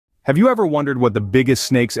Have you ever wondered what the biggest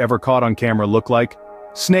snakes ever caught on camera look like?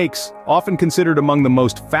 Snakes, often considered among the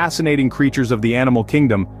most fascinating creatures of the animal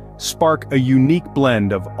kingdom, spark a unique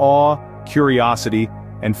blend of awe, curiosity,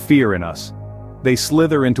 and fear in us. They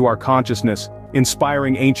slither into our consciousness,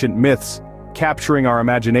 inspiring ancient myths, capturing our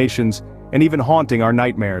imaginations, and even haunting our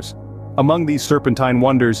nightmares. Among these serpentine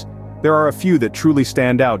wonders, there are a few that truly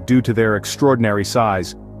stand out due to their extraordinary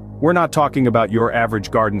size. We're not talking about your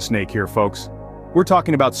average garden snake here, folks. We're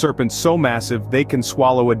talking about serpents so massive they can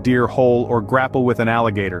swallow a deer whole or grapple with an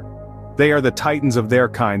alligator. They are the titans of their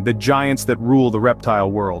kind, the giants that rule the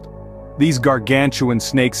reptile world. These gargantuan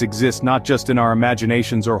snakes exist not just in our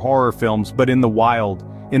imaginations or horror films, but in the wild,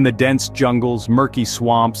 in the dense jungles, murky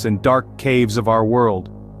swamps, and dark caves of our world.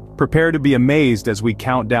 Prepare to be amazed as we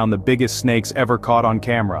count down the biggest snakes ever caught on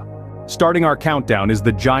camera. Starting our countdown is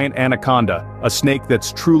the giant anaconda, a snake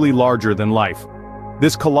that's truly larger than life.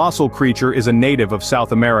 This colossal creature is a native of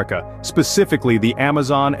South America, specifically the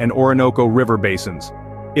Amazon and Orinoco river basins.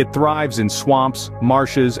 It thrives in swamps,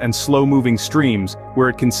 marshes, and slow-moving streams, where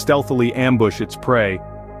it can stealthily ambush its prey.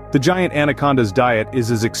 The giant anaconda's diet is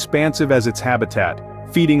as expansive as its habitat,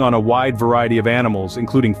 feeding on a wide variety of animals,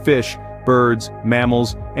 including fish, birds,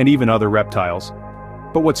 mammals, and even other reptiles.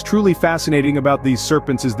 But what's truly fascinating about these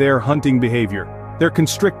serpents is their hunting behavior. They're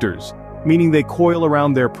constrictors, meaning they coil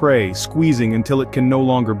around their prey, squeezing until it can no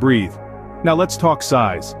longer breathe. Now let's talk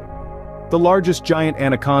size. The largest giant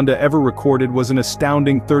anaconda ever recorded was an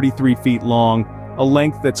astounding 33 feet long, a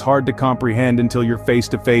length that's hard to comprehend until you're face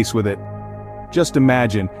to face with it. Just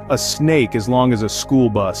imagine, a snake as long as a school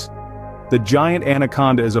bus. The giant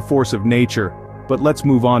anaconda is a force of nature, but let's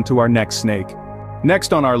move on to our next snake.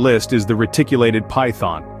 Next on our list is the reticulated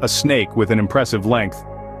python, a snake with an impressive length.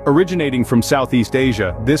 Originating from Southeast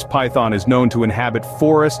Asia, this python is known to inhabit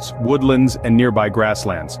forests, woodlands, and nearby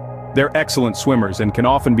grasslands. They're excellent swimmers and can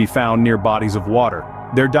often be found near bodies of water.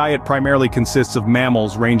 Their diet primarily consists of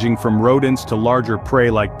mammals ranging from rodents to larger prey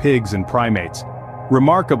like pigs and primates.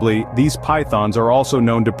 Remarkably, these pythons are also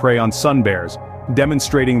known to prey on sun bears,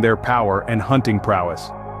 demonstrating their power and hunting prowess.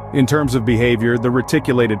 In terms of behavior, the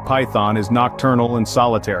reticulated python is nocturnal and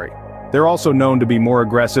solitary. They're also known to be more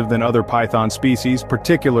aggressive than other python species,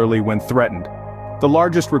 particularly when threatened. The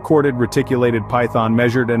largest recorded reticulated python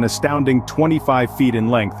measured an astounding 25 feet in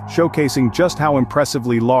length, showcasing just how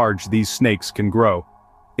impressively large these snakes can grow.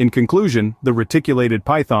 In conclusion, the reticulated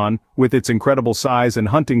python, with its incredible size and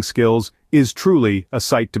hunting skills, is truly a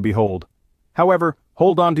sight to behold. However,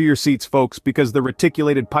 hold on to your seats, folks, because the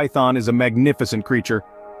reticulated python is a magnificent creature.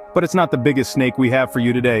 But it's not the biggest snake we have for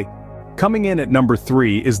you today. Coming in at number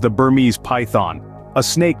 3 is the Burmese python, a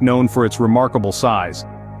snake known for its remarkable size.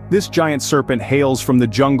 This giant serpent hails from the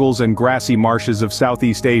jungles and grassy marshes of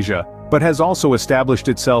Southeast Asia, but has also established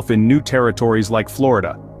itself in new territories like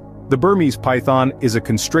Florida. The Burmese python is a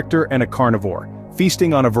constrictor and a carnivore,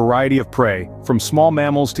 feasting on a variety of prey, from small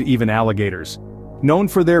mammals to even alligators. Known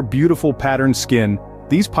for their beautiful patterned skin,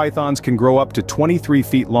 these pythons can grow up to 23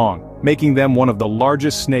 feet long, making them one of the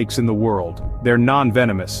largest snakes in the world. They're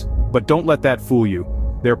non-venomous, but don't let that fool you.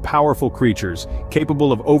 They're powerful creatures,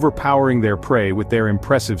 capable of overpowering their prey with their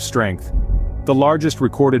impressive strength. The largest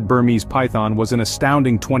recorded Burmese python was an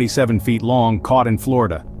astounding 27 feet long, caught in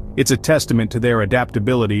Florida. It's a testament to their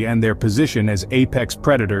adaptability and their position as apex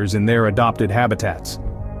predators in their adopted habitats.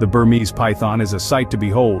 The Burmese python is a sight to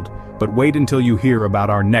behold, but wait until you hear about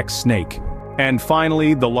our next snake. And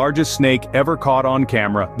finally, the largest snake ever caught on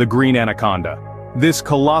camera, the green anaconda. This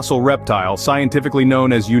colossal reptile, scientifically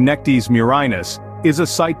known as Eunectes murinus, is a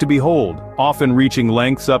sight to behold, often reaching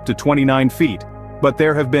lengths up to 29 feet. But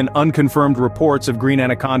there have been unconfirmed reports of green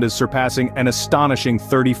anacondas surpassing an astonishing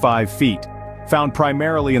 35 feet. Found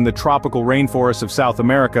primarily in the tropical rainforests of South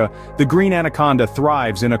America, the green anaconda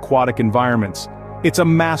thrives in aquatic environments. It's a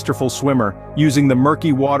masterful swimmer, using the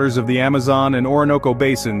murky waters of the Amazon and Orinoco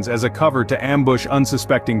basins as a cover to ambush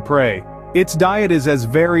unsuspecting prey. Its diet is as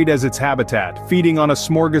varied as its habitat, feeding on a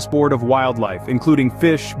smorgasbord of wildlife, including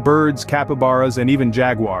fish, birds, capybaras, and even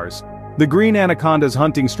jaguars. The green anaconda's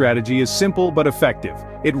hunting strategy is simple but effective.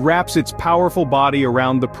 It wraps its powerful body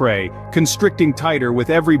around the prey, constricting tighter with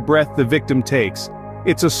every breath the victim takes.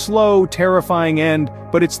 It's a slow, terrifying end,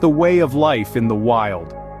 but it's the way of life in the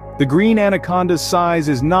wild. The green anaconda's size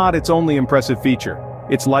is not its only impressive feature.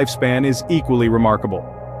 Its lifespan is equally remarkable.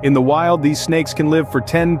 In the wild, these snakes can live for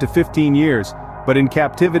 10 to 15 years, but in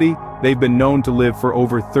captivity, they've been known to live for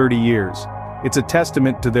over 30 years. It's a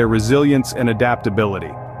testament to their resilience and adaptability.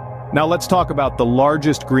 Now let's talk about the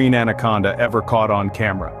largest green anaconda ever caught on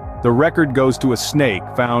camera. The record goes to a snake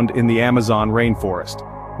found in the Amazon rainforest,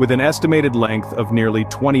 with an estimated length of nearly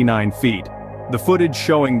 29 feet. The footage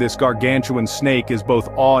showing this gargantuan snake is both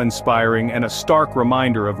awe-inspiring and a stark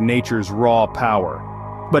reminder of nature's raw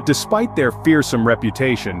power. But despite their fearsome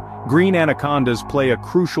reputation, green anacondas play a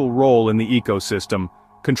crucial role in the ecosystem,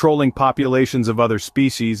 controlling populations of other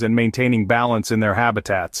species and maintaining balance in their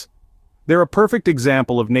habitats. They're a perfect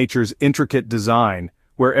example of nature's intricate design,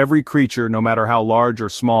 where every creature, no matter how large or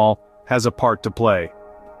small, has a part to play.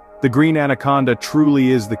 The green anaconda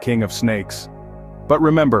truly is the king of snakes. But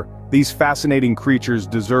remember, these fascinating creatures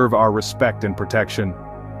deserve our respect and protection.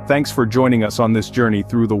 Thanks for joining us on this journey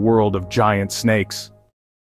through the world of giant snakes.